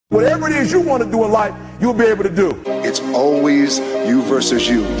Whatever it is you want to do in life, you'll be able to do. It's always you versus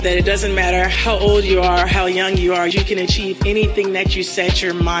you. That it doesn't matter how old you are, how young you are, you can achieve anything that you set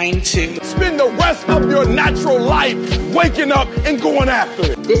your mind to. Spend the rest of your natural life waking up and going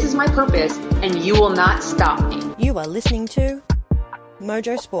after it. This is my purpose, and you will not stop me. You are listening to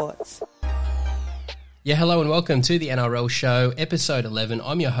Mojo Sports. Yeah, hello and welcome to the NRL show, episode 11.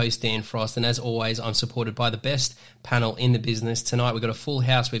 I'm your host, Dan Frost, and as always, I'm supported by the best panel in the business. Tonight, we've got a full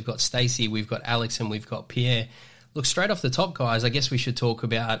house. We've got Stacey, we've got Alex, and we've got Pierre. Look, straight off the top, guys, I guess we should talk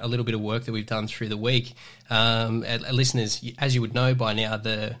about a little bit of work that we've done through the week. Listeners, as you would know by now,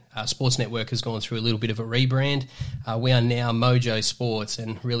 the Sports Network has gone through a little bit of a rebrand. We are now Mojo Sports,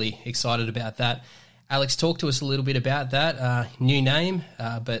 and really excited about that. Alex, talk to us a little bit about that. New name,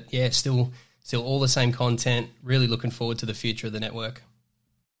 but yeah, still all the same content. Really looking forward to the future of the network.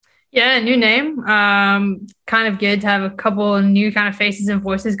 Yeah, new name. Kind of good to have a couple of new kind of faces and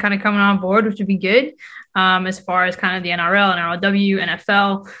voices kind of coming on board, which would be good as far as kind of the NRL,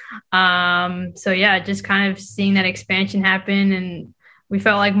 NRLW, NFL. So yeah, just kind of seeing that expansion happen, and we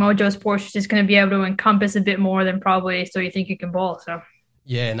felt like Mojo Sports was just going to be able to encompass a bit more than probably So You Think You Can Bowl. So.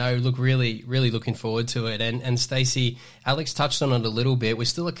 Yeah, no, look, really looking forward to it. And Stacey, Alex touched on it a little bit. We're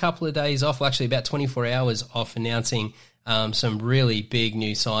still a couple of days off, well, actually about 24 hours off announcing some really big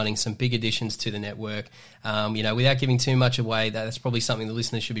new signings, some big additions to the network. Without giving too much away, that's probably something the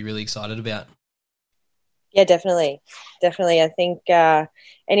listeners should be really excited about. Yeah, definitely. I think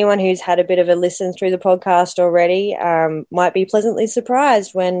anyone who's had a bit of a listen through the podcast already might be pleasantly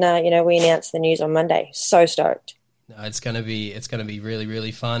surprised when we announce the news on Monday. So stoked. No, it's going to be really,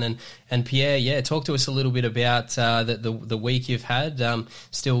 really fun. And Pierre, yeah, talk to us a little bit about the week you've had.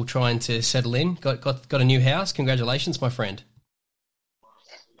 Still trying to settle in. Got a new house. Congratulations, my friend.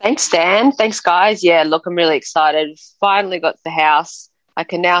 Thanks, Dan. Thanks, guys. Yeah, look, I'm really excited. Finally got the house. I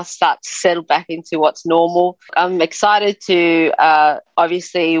can now start to settle back into what's normal. I'm excited to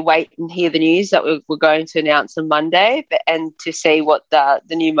obviously wait and hear the news that we're going to announce on Monday, and to see what the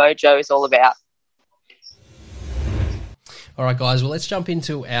new Mojo is all about. All right, guys, well, let's jump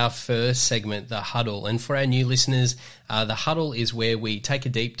into our first segment, The Huddle. And for our new listeners, The Huddle is where we take a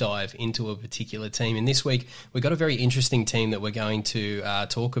deep dive into a particular team. And this week, we've got a very interesting team that we're going to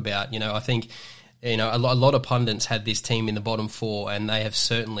talk about. I think a lot of pundits had this team in the bottom four, and they have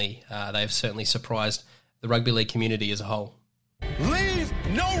certainly surprised the rugby league community as a whole. Leave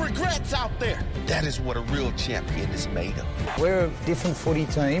no regrets out there. That is what a real champion is made of. We're a different footy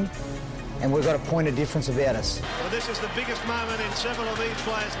team, and we've got a point of difference about us. Well, this is the biggest moment in several of these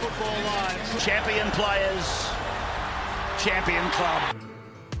players' football lives. Champion players, champion club.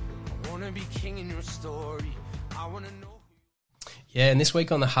 I want to be king in your story. I want to know. Yeah, and this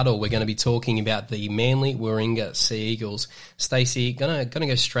week on The Huddle, we're going to be talking about the Manly Warringah Sea Eagles. Stacey, gonna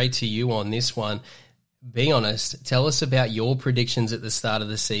go straight to you on this one. Be honest, tell us about your predictions at the start of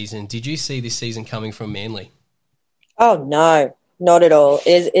the season. Did you see this season coming from Manly? Oh, no. Not at all.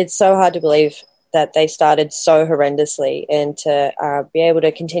 It's so hard to believe that they started so horrendously, and to be able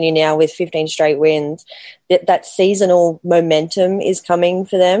to continue now with 15 straight wins, that seasonal momentum is coming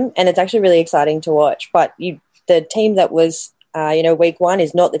for them, and it's actually really exciting to watch. But the team that was, week one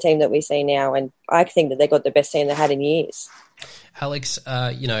is not the team that we see now, and I think that they got the best team they had in years. Alex,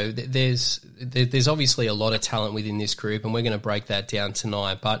 there's obviously a lot of talent within this group, and we're going to break that down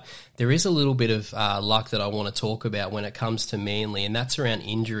tonight. But there is a little bit of luck that I want to talk about when it comes to Manly, and that's around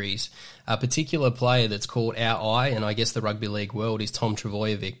injuries. A particular player that's caught our eye, and I guess the rugby league world, is Tom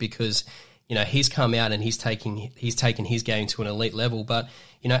Trbojevic, because he's come out and he's taken his game to an elite level. But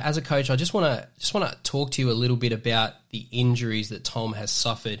as a coach, I just want to talk to you a little bit about the injuries that Tom has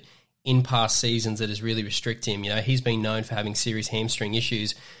suffered in past seasons that has really restricted him. He's been known for having serious hamstring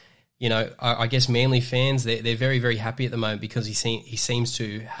issues. I guess Manly fans, they're very, very happy at the moment because he seems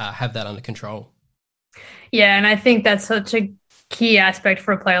to have that under control. Yeah, and I think that's such a key aspect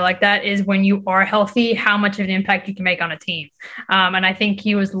for a player like that, is when you are healthy, how much of an impact you can make on a team. And I think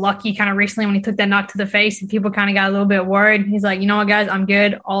he was lucky kind of recently when he took that knock to the face, and people kind of got a little bit worried. He's like, you know what, guys, I'm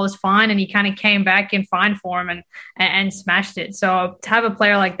good. All is fine. And he kind of came back in fine form and smashed it. So to have a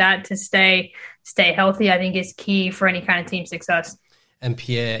player like that to stay healthy, I think is key for any kind of team success. And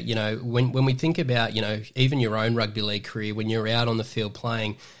Pierre, when we think about, even your own rugby league career, when you're out on the field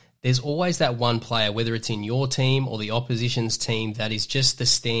playing, there's always that one player, whether it's in your team or the opposition's team, that is just the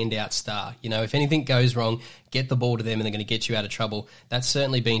standout star. If anything goes wrong, get the ball to them and they're going to get you out of trouble. That's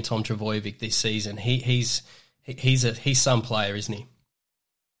certainly been Tom Trbojevic this season. He's some player, isn't he?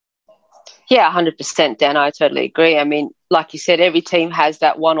 Yeah, 100%, Dan. I totally agree. I mean, like you said, every team has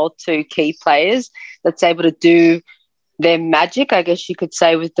that one or two key players that's able to do their magic, I guess you could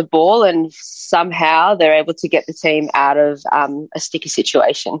say, with the ball, and somehow they're able to get the team out of a sticky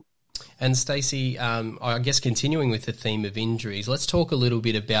situation. And Stacey, I guess continuing with the theme of injuries, let's talk a little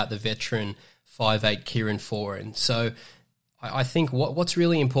bit about the veteran 5'8" Kieran Foran. So I think what's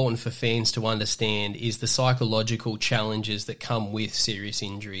really important for fans to understand is the psychological challenges that come with serious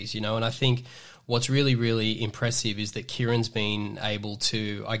injuries, and I think what's really, really impressive is that Kieran's been able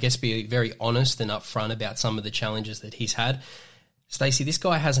to, I guess, be very honest and upfront about some of the challenges that he's had. Stacey, this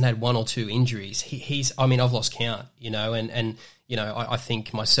guy hasn't had one or two injuries. I've lost count, and I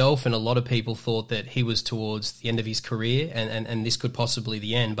think myself and a lot of people thought that he was towards the end of his career and this could possibly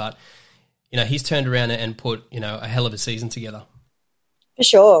the end, but he's turned around and put, a hell of a season together. For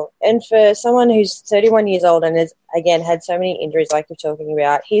sure. And for someone who's 31 years old and has, again, had so many injuries like you're talking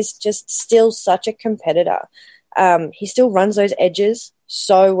about, he's just still such a competitor. He still runs those edges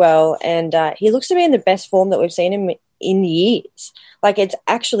so well, and he looks to be in the best form that we've seen him in years. Like, it's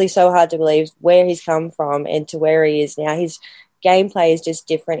actually so hard to believe where he's come from and to where he is now. His gameplay is just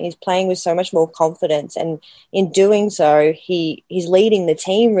different. He's playing with so much more confidence, and in doing so, he's leading the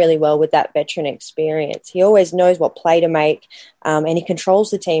team really well with that veteran experience. He always knows what play to make, and he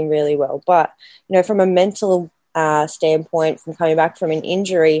controls the team really well. But, from a mental standpoint, from coming back from an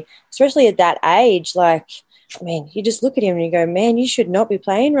injury, especially at that age, you just look at him and you go, man, you should not be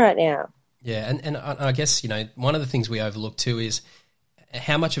playing right now. Yeah, and I guess, one of the things we overlook too is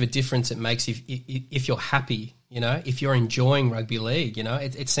how much of a difference it makes if you're happy, if you're enjoying rugby league.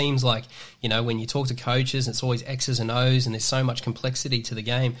 It seems like, when you talk to coaches, it's always X's and O's and there's so much complexity to the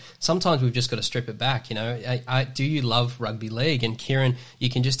game. Sometimes we've just got to strip it back, do you love rugby league? And Kieran, you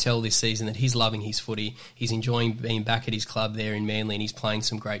can just tell this season that he's loving his footy. He's enjoying being back at his club there in Manly, and he's playing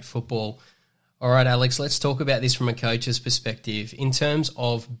some great football. All right, Alex, let's talk about this from a coach's perspective. In terms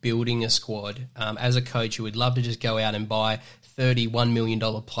of building a squad, as a coach, you would love to just go out and buy $31 million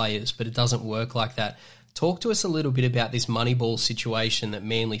players, but it doesn't work like that. Talk to us a little bit about this Moneyball situation that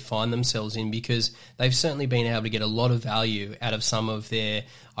Manly find themselves in, because they've certainly been able to get a lot of value out of some of their,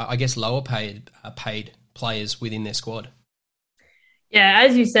 I guess, lower paid players within their squad. Yeah,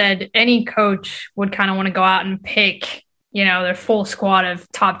 as you said, any coach would kind of want to go out and pick their full squad of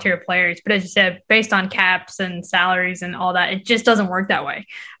top tier players. But as you said, based on caps and salaries and all that, it just doesn't work that way.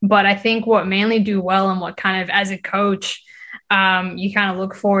 But I think what Manly do well, and what kind of, as a coach, you kind of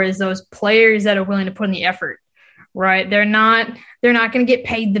look for, is those players that are willing to put in the effort, right? They're not going to get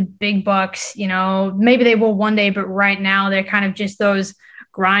paid the big bucks, maybe they will one day, but right now they're kind of just those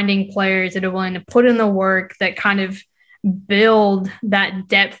grinding players that are willing to put in the work, that kind of build that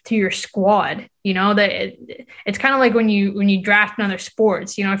depth to your squad. That it's kind of like when you draft in other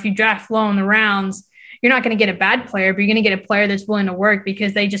sports. If you draft low in the rounds, you're not going to get a bad player, but you're going to get a player that's willing to work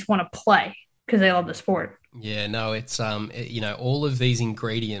because they just want to play because they love the sport. Yeah, no, it's all of these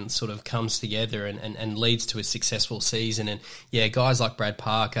ingredients sort of comes together and leads to a successful season. And yeah, guys like Brad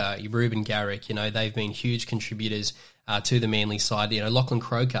Parker, Ruben Garrick, they've been huge contributors to the Manly side. Lachlan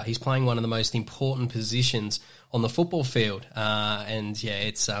Croker, he's playing one of the most important positions on the football field, and yeah,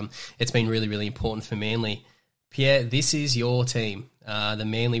 it's been really, really important for Manly. Pierre, this is your team, the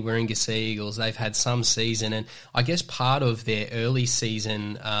Manly Warringah Sea Eagles. They've had some season, and I guess part of their early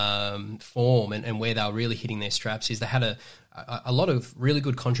season form and where they were really hitting their straps is they had a lot of really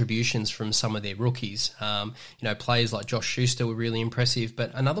good contributions from some of their rookies. Players like Josh Schuster were really impressive,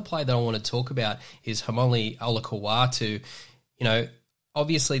 but another player that I want to talk about is Hamoli Olakau'atu.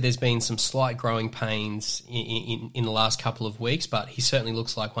 Obviously, there's been some slight growing pains in the last couple of weeks, but he certainly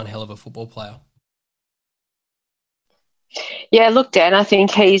looks like one hell of a football player. Yeah, look, Dan, I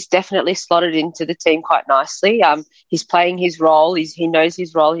think he's definitely slotted into the team quite nicely. He's playing his role. He knows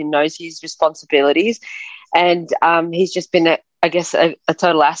his role. He knows his responsibilities. And he's just been, a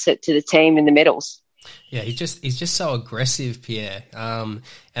total asset to the team in the medals. Yeah, he's just so aggressive, Pierre. And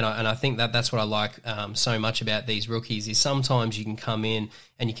I think that's what I like so much about these rookies is sometimes you can come in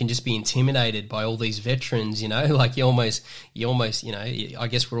and you can just be intimidated by all these veterans, like you almost, I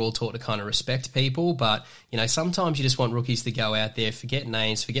guess we're all taught to kind of respect people, but, sometimes you just want rookies to go out there, forget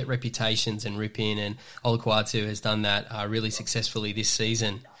names, forget reputations and rip in, and Olakau'atu has done that really successfully this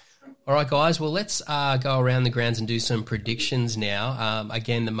season. All right, guys, well, let's go around the grounds and do some predictions now.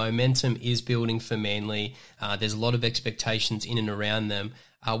 Again, the momentum is building for Manly. There's a lot of expectations in and around them.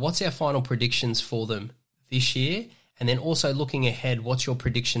 What's our final predictions for them this year? And then also looking ahead, what's your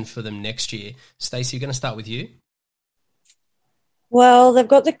prediction for them next year? Stacey, we're going to start with you. Well, they've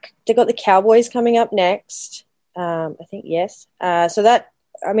got the Cowboys coming up next. I think, yes. So that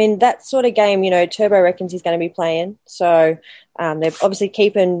I mean, that sort of game, Turbo reckons he's going to be playing. So they're obviously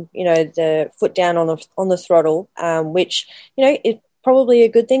keeping, the foot down on the throttle, which, is probably a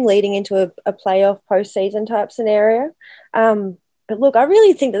good thing leading into a playoff postseason type scenario. But look, I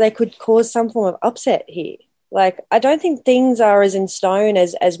really think that they could cause some form of upset here. Like, I don't think things are as in stone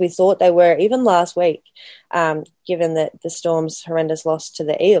as we thought they were, even last week, given that the Storm's horrendous loss to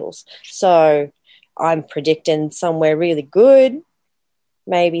the Eels. So I'm predicting somewhere really good,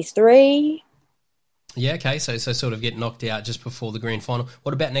 maybe 3. Yeah, okay, so sort of get knocked out just before the grand final.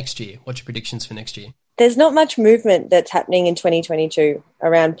 What about next year? What's your predictions for next year? There's not much movement that's happening in 2022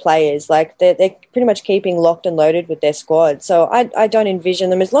 around players. Like, they're pretty much keeping locked and loaded with their squad. So I don't envision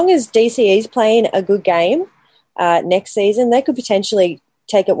them. As long as DCE's playing a good game next season, they could potentially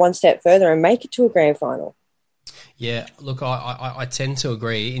take it one step further and make it to a grand final. Yeah, look, I tend to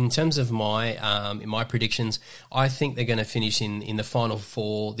agree. In terms of my predictions, I think they're going to finish in the Final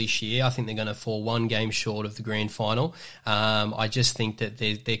Four this year. I think they're going to fall one game short of the grand final. I just think that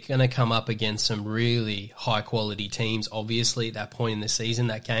they're going to come up against some really high-quality teams, obviously, at that point in the season,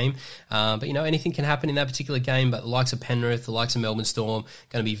 that game. But, anything can happen in that particular game, but the likes of Penrith, the likes of Melbourne Storm,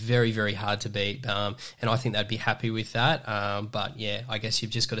 going to be very, very hard to beat. And I think they'd be happy with that. But, yeah, I guess you've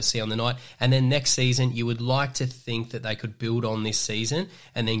just got to see on the night. And then next season, you would like to think that they could build on this season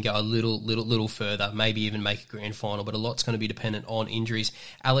and then go a little further, maybe even make a grand final, but a lot's going to be dependent on injuries.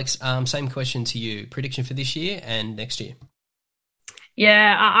 Alex, same question to you. Prediction for this year and next year?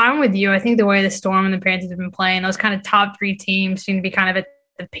 Yeah, I'm with you. I think the way the Storm and the Panthers have been playing, those kind of top 3 teams seem to be kind of at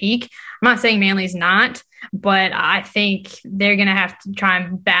the peak. I'm not saying Manly's not, but I think they're going to have to try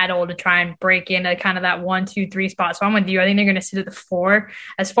and battle to try and break into kind of that 1, 2, 3 spot. So I'm with you. I think they're going to sit at the 4.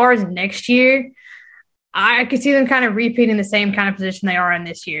 As far as next year, I could see them kind of repeating the same kind of position they are in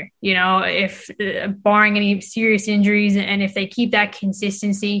this year. If barring any serious injuries, and if they keep that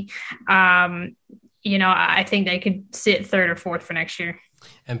consistency, I think they could sit 3rd or 4th for next year.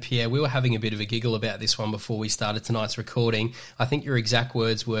 And Pierre, we were having a bit of a giggle about this one before we started tonight's recording. I think your exact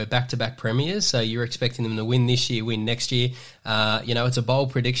words were back-to-back premiers, so you're expecting them to win this year, win next year. It's a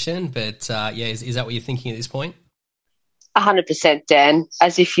bold prediction, but is that what you're thinking at this point? 100%, Dan,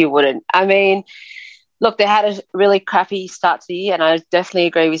 as if you wouldn't. I mean, look, they had a really crappy start to the year, and I definitely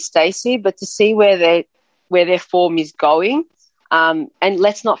agree with Stacey, but to see where their form is going, and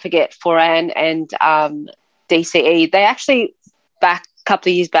let's not forget Foran and DCE, they actually a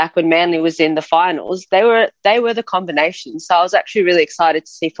couple of years back when Manly was in the finals, they were the combination. So I was actually really excited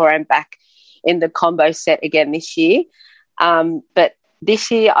to see Foran back in the combo set again this year. But this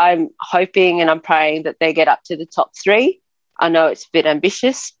year I'm hoping and I'm praying that they get up to the top 3. I know it's a bit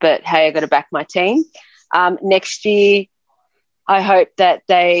ambitious, but hey, I got to back my team. Next year, I hope that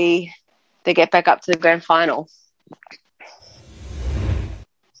they get back up to the grand final.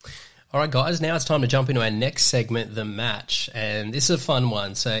 All right, guys, now it's time to jump into our next segment, The Match. And this is a fun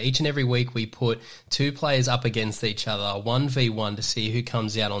one. So each and every week we put 2 players up against each other, 1v1, to see who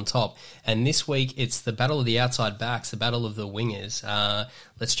comes out on top. And this week it's the battle of the outside backs, the battle of the wingers.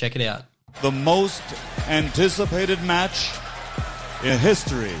 Let's check it out. The most anticipated match in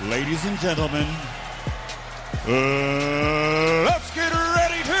history, ladies and gentlemen. Let's get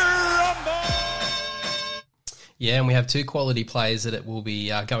ready to rumble! Yeah, and we have 2 quality players that will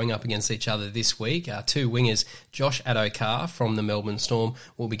be going up against each other this week. 2 wingers, Josh Addo-Carr from the Melbourne Storm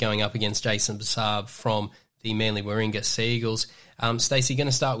will be going up against Jason Saab from the Manly Warringah Sea Eagles. Stacey, going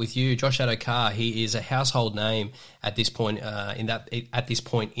to start with you. Josh Addo-Carr, he is a household name at this point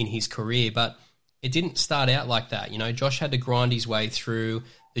in his career, but it didn't start out like that. Josh had to grind his way through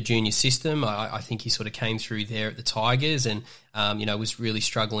the junior system. I think he sort of came through there at the Tigers and, was really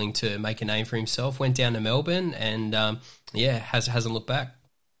struggling to make a name for himself. Went down to Melbourne and, hasn't looked back.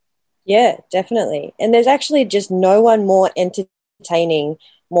 Yeah, definitely. And there's actually just no one more entertaining,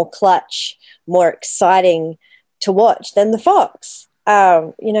 more clutch, more exciting to watch than the Fox.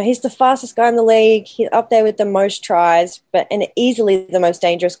 He's the fastest guy in the league. He's up there with the most tries, and easily the most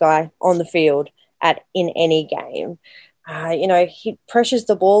dangerous guy on the field in any game. He pressures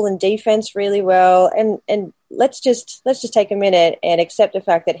the ball in defense really well. And let's just take a minute and accept the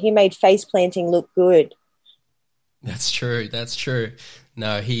fact that he made face planting look good. That's true.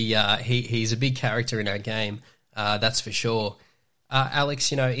 No, he's a big character in our game. That's for sure.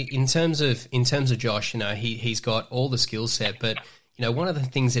 Alex, in terms of Josh, he's got all the skill set, but one of the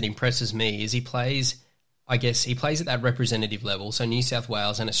things that impresses me is he plays at that representative level. So New South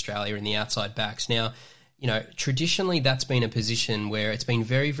Wales and Australia in the outside backs. Now, traditionally that's been a position where it's been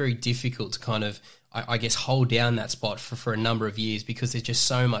very, very difficult to kind of I guess, hold down that spot for a number of years because there's just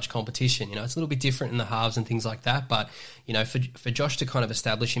so much competition. You know, it's a little bit different in the halves and things like that. But, you know, for Josh to kind of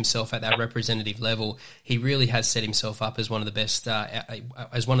establish himself at that representative level, he really has set himself up as one of the best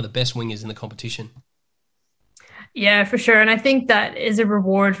wingers in the competition. Yeah, for sure. And I think that is a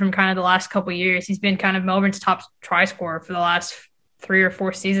reward from kind of the last couple of years. He's been kind of Melbourne's top try scorer for the last 3 or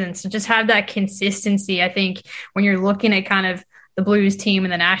 4 seasons. So just have that consistency. I think when you're looking at kind of the Blues team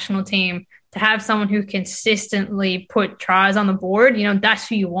and the national team, to have someone who consistently put tries on the board, you know, that's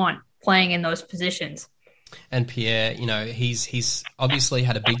who you want playing in those positions. And Pierre, you know, he's obviously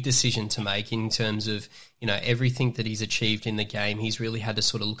had a big decision to make in terms of, you know, everything that he's achieved in the game. He's really had to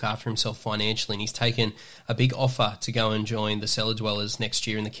sort of look after himself financially, and he's taken a big offer to go and join the Cellar Dwellers next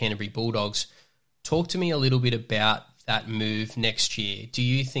year in the Canterbury Bulldogs. Talk to me a little bit about that move next year. Do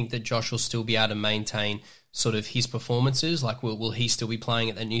you think that Josh will still be able to maintain sort of his performances? Like, will he still be playing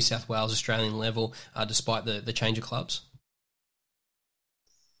at the New South Wales Australian level despite the change of clubs?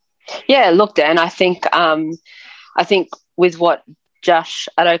 Yeah, look, Dan, I think with what Josh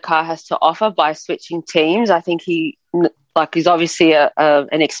Addo-Carr has to offer by switching teams, I think he's obviously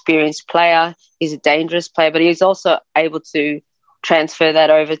an experienced player. He's a dangerous player, but he's also able to transfer that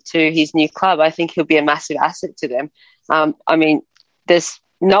over to his new club. I think he'll be a massive asset to them. I mean, there's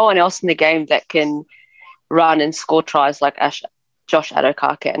no one else in the game that can run and score tries like Josh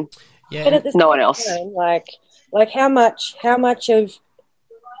Addo-Carr can. Yeah, but at the no one same else. time, like how much of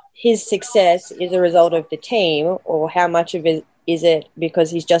his success is a result of the team, or how much of it is it because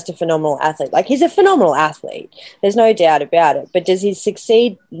he's just a phenomenal athlete? Like, he's a phenomenal athlete. There's no doubt about it. But does he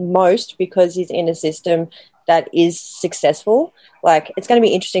succeed most because he's in a system that is successful? Like, it's going to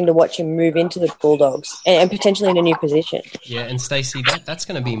be interesting to watch him move into the Bulldogs and potentially in a new position. Yeah, and Stacey, that's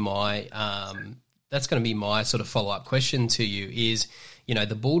going to be my sort of follow-up question to you is, you know,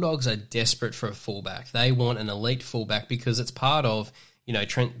 the Bulldogs are desperate for a fullback. They want an elite fullback because it's part of, you know,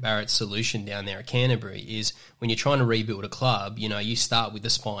 Trent Barrett's solution down there at Canterbury is when you're trying to rebuild a club, you know, you start with the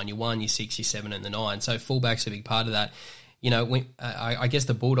spine, your 1, your 6, your 7 and the 9. So fullback's a big part of that. You know, I guess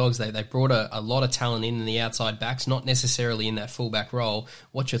the Bulldogs, they brought a lot of talent in the outside backs, not necessarily in that fullback role.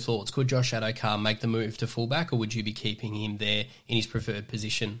 What's your thoughts? Could Josh Addo-Carr make the move to fullback, or would you be keeping him there in his preferred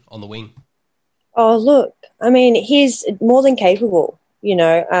position on the wing? Oh, look, I mean, he's more than capable. You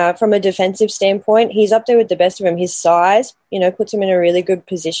know, from a defensive standpoint, he's up there with the best of them. His size, you know, puts him in a really good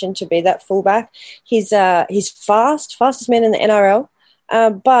position to be that fullback. He's fastest man in the NRL.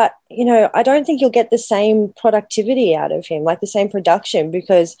 But, you know, I don't think you'll get the same productivity out of him, like the same production,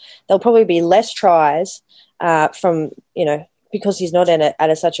 because there'll probably be less tries from, you know, because he's not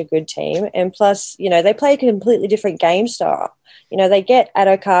at such a good team. And plus, you know, they play a completely different game style. You know, they get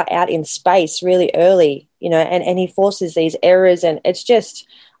Addo-Carr out in space really early, you know, and he forces these errors. And it's just,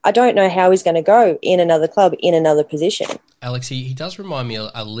 I don't know how he's going to go in another club, in another position. Alex, he does remind me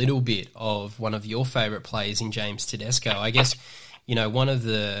a little bit of one of your favourite players in James Tedesco. I guess, you know, one of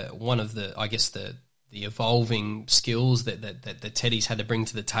the I guess the evolving skills that Teddy's had to bring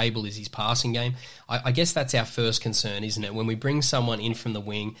to the table is his passing game. I guess that's our first concern, isn't it? When we bring someone in from the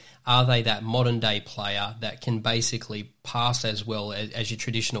wing, are they that modern-day player that can basically pass as well as your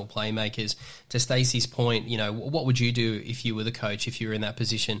traditional playmakers? To Stacey's point, you know, what would you do if you were the coach, if you were in that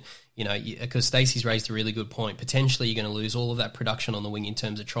position? You know, because Stacey's raised a really good point. Potentially you're going to lose all of that production on the wing in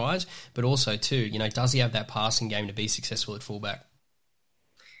terms of tries, but also, too, you know, does he have that passing game to be successful at fullback?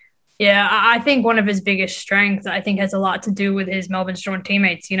 Yeah, I think one of his biggest strengths, I think, has a lot to do with his Melbourne Storm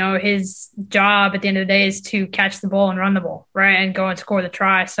teammates. You know, his job at the end of the day is to catch the ball and run the ball, right, and go and score the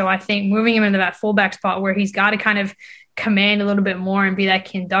try. So I think moving him into that fullback spot where he's got to kind of command a little bit more and be that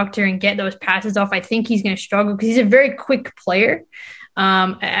conductor and get those passes off, I think he's going to struggle because he's a very quick player.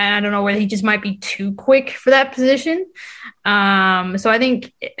 And I don't know whether he just might be too quick for that position. So I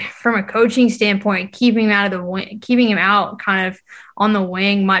think from a coaching standpoint, keeping him out of the wing, keeping him out kind of on the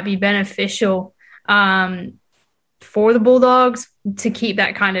wing might be beneficial for the Bulldogs to keep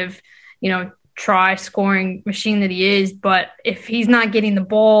that kind of, you know, try scoring machine that he is. But if he's not getting the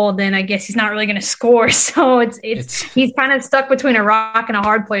ball, then I guess he's not really going to score. So it's he's kind of stuck between a rock and a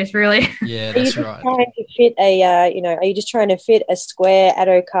hard place, really. Yeah, that's right. Are you just trying to fit a square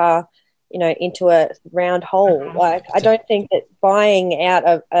Addo-Carr, you know, into a round hole? Like, I don't think that buying out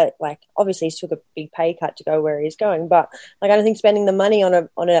of like, obviously he's took a big pay cut to go where he's going, but like I don't think spending the money on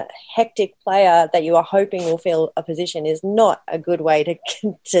a hectic player that you are hoping will fill a position is not a good way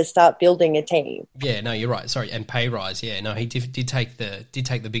to start building a team. Yeah, no, you're right. Sorry, and pay rise. Yeah, no, he did take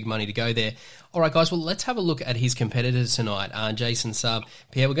the big money to go there. All right, guys. Well, let's have a look at his competitors tonight. Jason, Saab,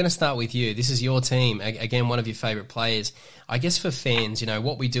 Pierre. We're going to start with you. This is your team. Again, one of your favourite players. I guess for fans,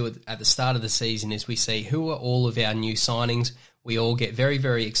 what we do at the start of the season is we see who are all of our new signings. We all get very,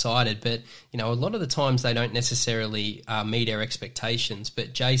 very excited, but a lot of the times they don't necessarily meet our expectations.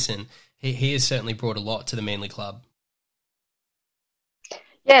 But Jason, he has certainly brought a lot to the Manly club.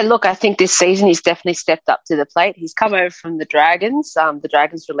 Yeah, look, I think this season he's definitely stepped up to the plate. He's come over from the Dragons. The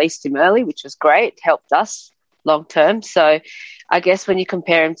Dragons released him early, which was great, helped us long term. So I guess when you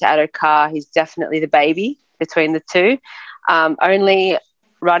compare him to Addo-Carr, he's definitely the baby between the two.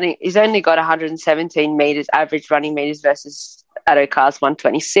 He's only got 117 metres, average running metres versus Addo-Carr's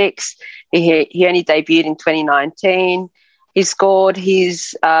 126. He only debuted in 2019. He scored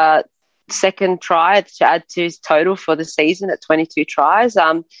his second try to add to his total for the season at 22 tries.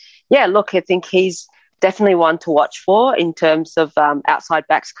 I think he's definitely one to watch for in terms of outside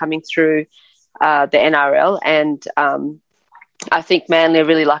backs coming through the NRL, and I think Manly are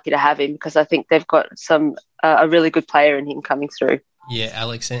really lucky to have him because I think they've got a really good player in him coming through. Yeah,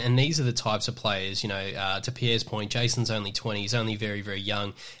 Alex, and these are the types of players, to Pierre's point, Jason's only 20, he's only very, very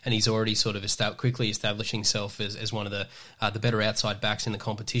young, and he's already sort of quickly establishing himself as one of the better outside backs in the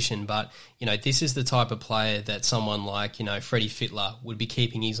competition. But, this is the type of player that someone like, Freddie Fittler would be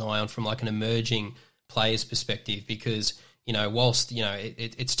keeping his eye on from like an emerging player's perspective because, whilst,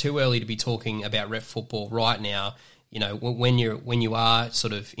 it's too early to be talking about rep football right now, when you are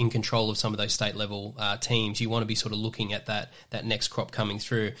sort of in control of some of those state level teams, you want to be sort of looking at that next crop coming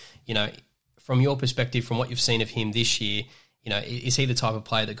through. From your perspective, from what you've seen of him this year, is he the type of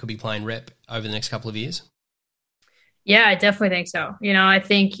player that could be playing rep over the next couple of years? Yeah, I definitely think so. I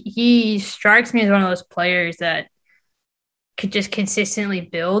think he strikes me as one of those players that could just consistently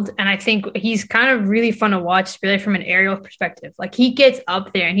build. And I think he's kind of really fun to watch, especially from an aerial perspective. Like he gets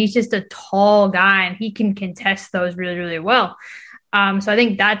up there and he's just a tall guy and he can contest those really, really well. So I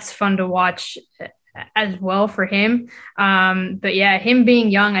think that's fun to watch as well for him. But yeah, him being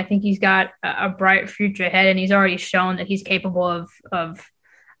young, I think he's got a bright future ahead and he's already shown that he's capable of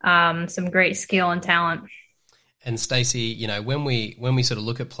some great skill and talent. And Stacey, when we sort of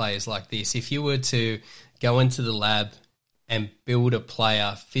look at players like this, if you were to go into the lab and build a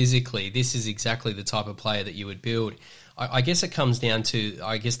player physically, this is exactly the type of player that you would build. I guess it comes down to,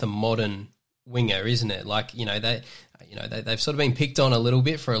 the modern winger, isn't it? Like, they've sort of been picked on a little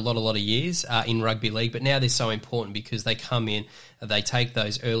bit for a lot of years in rugby league, but now they're so important because they come in, they take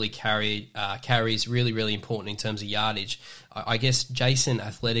those early carries, really, really important in terms of yardage. I guess Jason,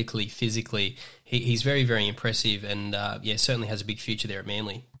 athletically, physically, he's very, very impressive and, certainly has a big future there at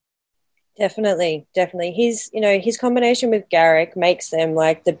Manly. Definitely. His combination with Garrick makes them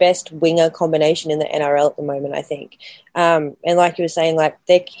like the best winger combination in the NRL at the moment, I think. And like you were saying, like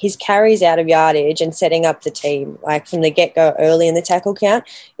his carries out of yardage and setting up the team, like from the get-go early in the tackle count,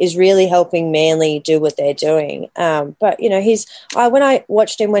 is really helping Manly do what they're doing. But when I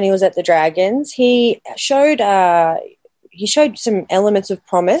watched him when he was at the Dragons, he showed some elements of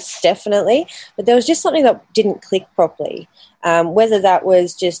promise, definitely, but there was just something that didn't click properly. Whether that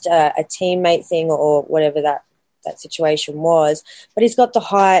was just a teammate thing or whatever that situation was. But he's got the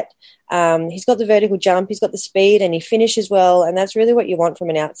height, he's got the vertical jump, he's got the speed, and he finishes well, and that's really what you want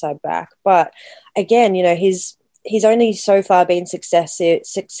from an outside back. But again, he's only so far been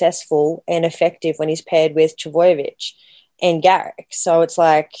successful and effective when he's paired with Trbojevic and Garrick. So it's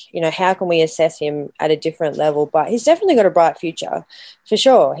like, how can we assess him at a different level? But he's definitely got a bright future, for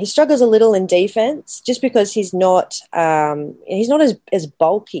sure. He struggles a little in defense just because he's not as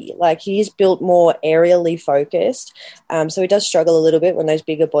bulky. Like, he is built more aerially focused. So he does struggle a little bit when those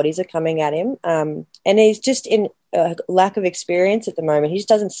bigger bodies are coming at him. And he's just in a lack of experience at the moment. He just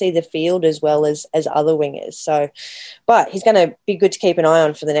doesn't see the field as well as other wingers. So, but he's going to be good to keep an eye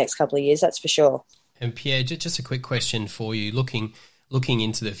on for the next couple of years, that's for sure. And Pierre, just a quick question for you, looking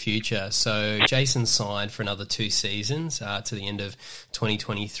into the future. So Jason signed for another 2 seasons to the end of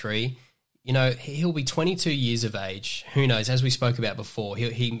 2023. He'll be 22 years of age. Who knows? As we spoke about before,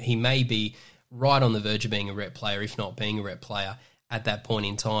 he may be right on the verge of being a rep player, if not being a rep player at that point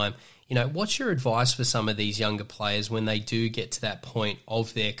in time. What's your advice for some of these younger players when they do get to that point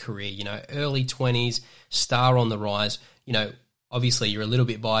of their career? Early 20s, star on the rise. Obviously, you're a little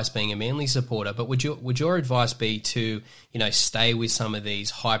bit biased being a Manly supporter, but would your advice be to, stay with some of these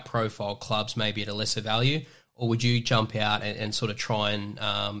high-profile clubs maybe at a lesser value, or would you jump out and sort of try and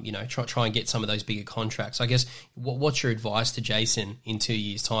try and get some of those bigger contracts? I guess what's your advice to Jason in 2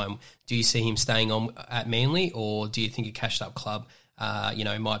 years' time? Do you see him staying on at Manly, or do you think a cashed up club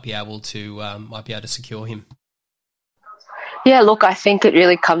might be able to secure him? Yeah, look, I think it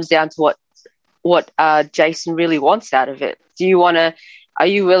really comes down to what Jason really wants out of it. Are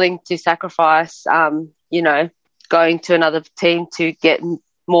you willing to sacrifice, going to another team to get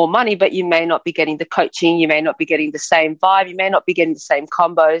more money, but you may not be getting the coaching, you may not be getting the same vibe, you may not be getting the same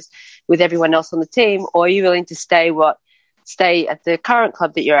combos with everyone else on the team, or are you willing to stay at the current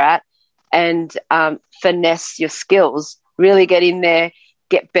club that you're at and finesse your skills, really get in there,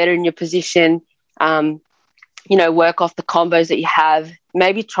 get better in your position, work off the combos that you have,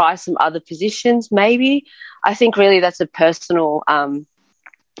 maybe try some other positions, maybe. I think really that's a personal,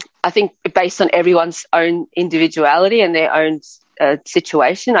 I think based on everyone's own individuality and their own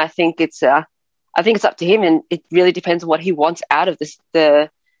situation, I think it's up to him, and it really depends on what he wants out of the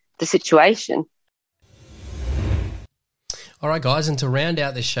situation. All right, guys, and to round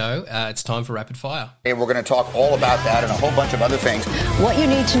out the show, it's time for Rapid Fire. And we're going to talk all about that and a whole bunch of other things. What you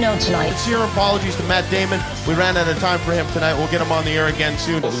need to know tonight. Sincere apologies to Matt Damon. We ran out of time for him tonight. We'll get him on the air again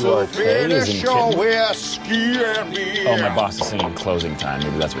soon. Oh, my boss is singing Closing Time.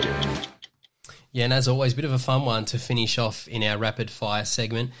 Maybe that's what you're hearing. Yeah, and as always, a bit of a fun one to finish off in our Rapid Fire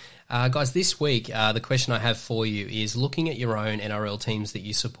segment. Guys, this week, the question I have for you is, looking at your own NRL teams that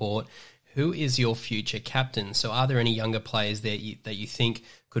you support, who is your future captain? So are there any younger players that you think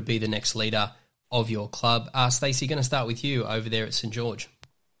could be the next leader of your club? Stacey, going to start with you over there at St. George.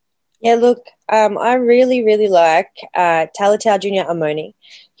 Yeah, look, I really, really like Talatau Junior Amoni.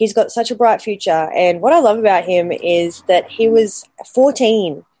 He's got such a bright future, and what I love about him is that he was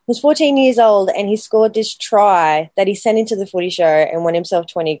 14. He was 14 years old, and he scored this try that he sent into the footy show and won himself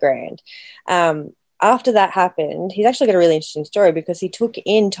 $20,000. After that happened, he's actually got a really interesting story because he took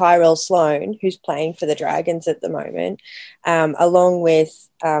in Tyrell Sloan, who's playing for the Dragons at the moment, along with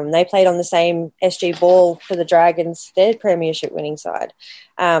they played on the same SG Ball for the Dragons, their premiership winning side.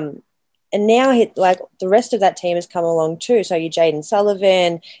 And now the rest of that team has come along too. So your Jaden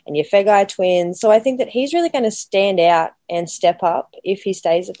Sullivan and your Fegai twins. So I think that he's really going to stand out and step up if he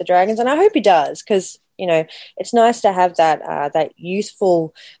stays at the Dragons. And I hope he does, because it's nice to have that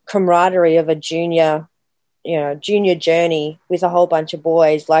youthful camaraderie of a junior journey with a whole bunch of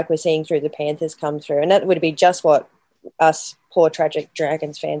boys like we're seeing through the Panthers come through. And that would be just what us poor tragic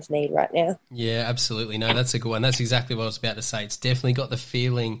Dragons fans need right now. Yeah, absolutely. No, that's a good one. That's exactly what I was about to say. It's definitely got the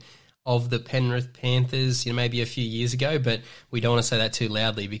feeling of the Penrith Panthers, maybe a few years ago, but we don't want to say that too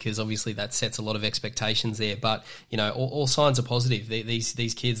loudly because obviously that sets a lot of expectations there. But all signs are positive.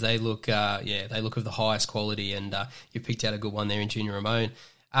 These kids, they look of the highest quality, and you picked out a good one there in Junior Ramon.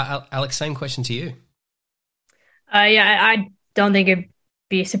 Alex, same question to you. I don't think it'd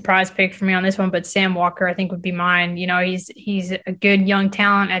be a surprise pick for me on this one, but Sam Walker, I think, would be mine. He's a good young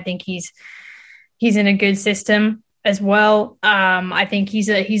talent. I think he's in a good system as well. I think he's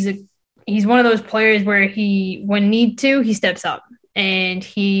one of those players where when need to, he steps up and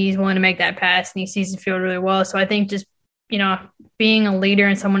he's willing to make that pass and he sees the field really well. So I think just, being a leader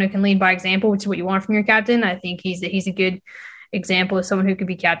and someone who can lead by example, which is what you want from your captain, I think he's a good example of someone who could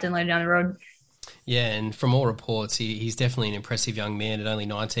be captain later down the road. Yeah, and from all reports, he's definitely an impressive young man at only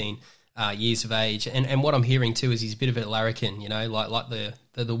 19 years of age. And what I'm hearing too is he's a bit of a larrikin, like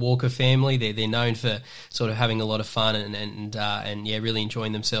the Walker family. They're known for sort of having a lot of fun and really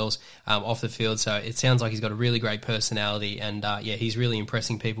enjoying themselves off the field. So it sounds like he's got a really great personality, and he's really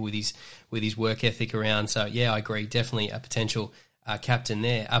impressing people with his work ethic around. So yeah, I agree, definitely a potential captain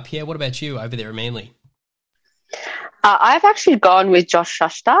there. Pierre, what about you over there at Manly? I've actually gone with Josh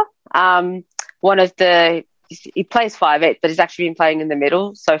Shuster. He plays 5'8", but he's actually been playing in the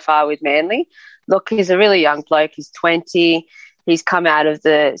middle so far with Manly. Look, he's a really young bloke. He's 20. He's come out of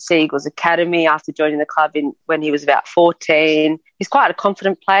the Sea Eagles Academy after joining the club when he was about 14. He's quite a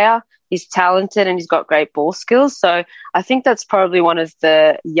confident player. He's talented and he's got great ball skills. So I think that's probably one of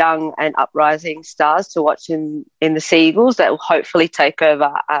the young and uprising stars to watch in the Sea Eagles that will hopefully take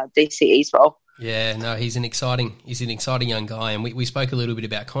over DCE's role. Yeah, no, he's an exciting young guy, and we spoke a little bit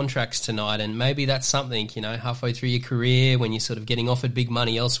about contracts tonight, and maybe that's something, halfway through your career when you're sort of getting offered big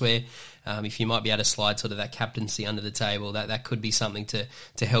money elsewhere, if you might be able to slide sort of that captaincy under the table, that could be something to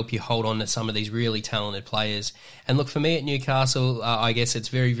help you hold on to some of these really talented players. And look, for me at Newcastle, I guess it's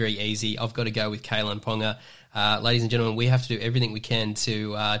very, very easy. I've got to go with Kalen Ponga. ladies and gentlemen, we have to do everything we can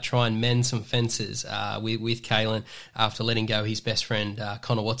to try and mend some fences with Kalen after letting go his best friend,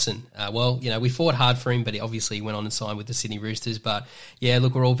 Connor Watson. We fought hard for him, but he obviously went on and signed with the Sydney Roosters. But, yeah,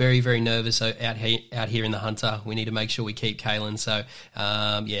 look, we're all very, very nervous out here in the Hunter. We need to make sure we keep Kalen. So,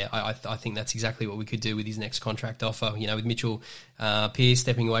 I think that's exactly what we could do with his next contract offer. With Mitchell Pearce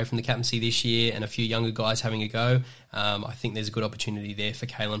stepping away from the captaincy this year and a few younger guys having a go, I think there's a good opportunity there for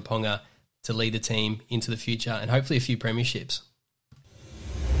Kalen Ponga to lead the team into the future and hopefully a few premierships.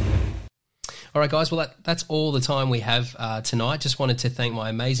 All right, guys, well, that's all the time we have tonight. Just wanted to thank my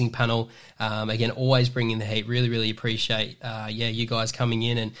amazing panel. Again, always bringing the heat. Really, really appreciate you guys coming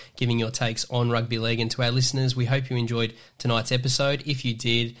in and giving your takes on rugby league. And to our listeners, we hope you enjoyed tonight's episode. If you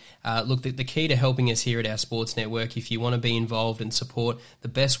did, look, the key to helping us here at our Sports Network, if you want to be involved and support, the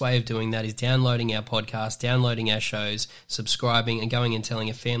best way of doing that is downloading our podcast, downloading our shows, subscribing, and going and telling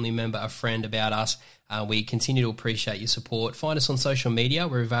a family member, a friend about us. We continue to appreciate your support. Find us on social media.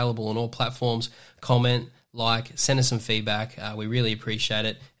 We're available on all platforms. Comment, like, send us some feedback. We really appreciate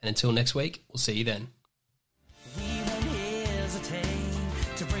it. And until next week, we'll see you then. We won't hesitate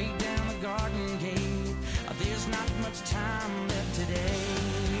to break down the garden gate. There's not much time left today.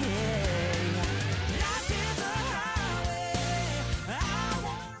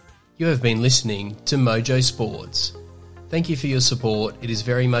 You have been listening to Mojo Sports. Thank you for your support. It is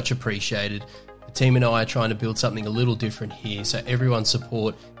very much appreciated. The team and I are trying to build something a little different here, so everyone's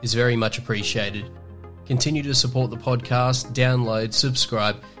support is very much appreciated. Continue to support the podcast, download,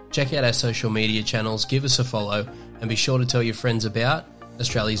 subscribe, check out our social media channels, give us a follow, and be sure to tell your friends about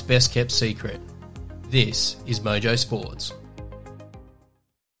Australia's best kept secret. This is Mojo Sports.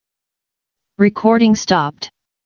 Recording stopped.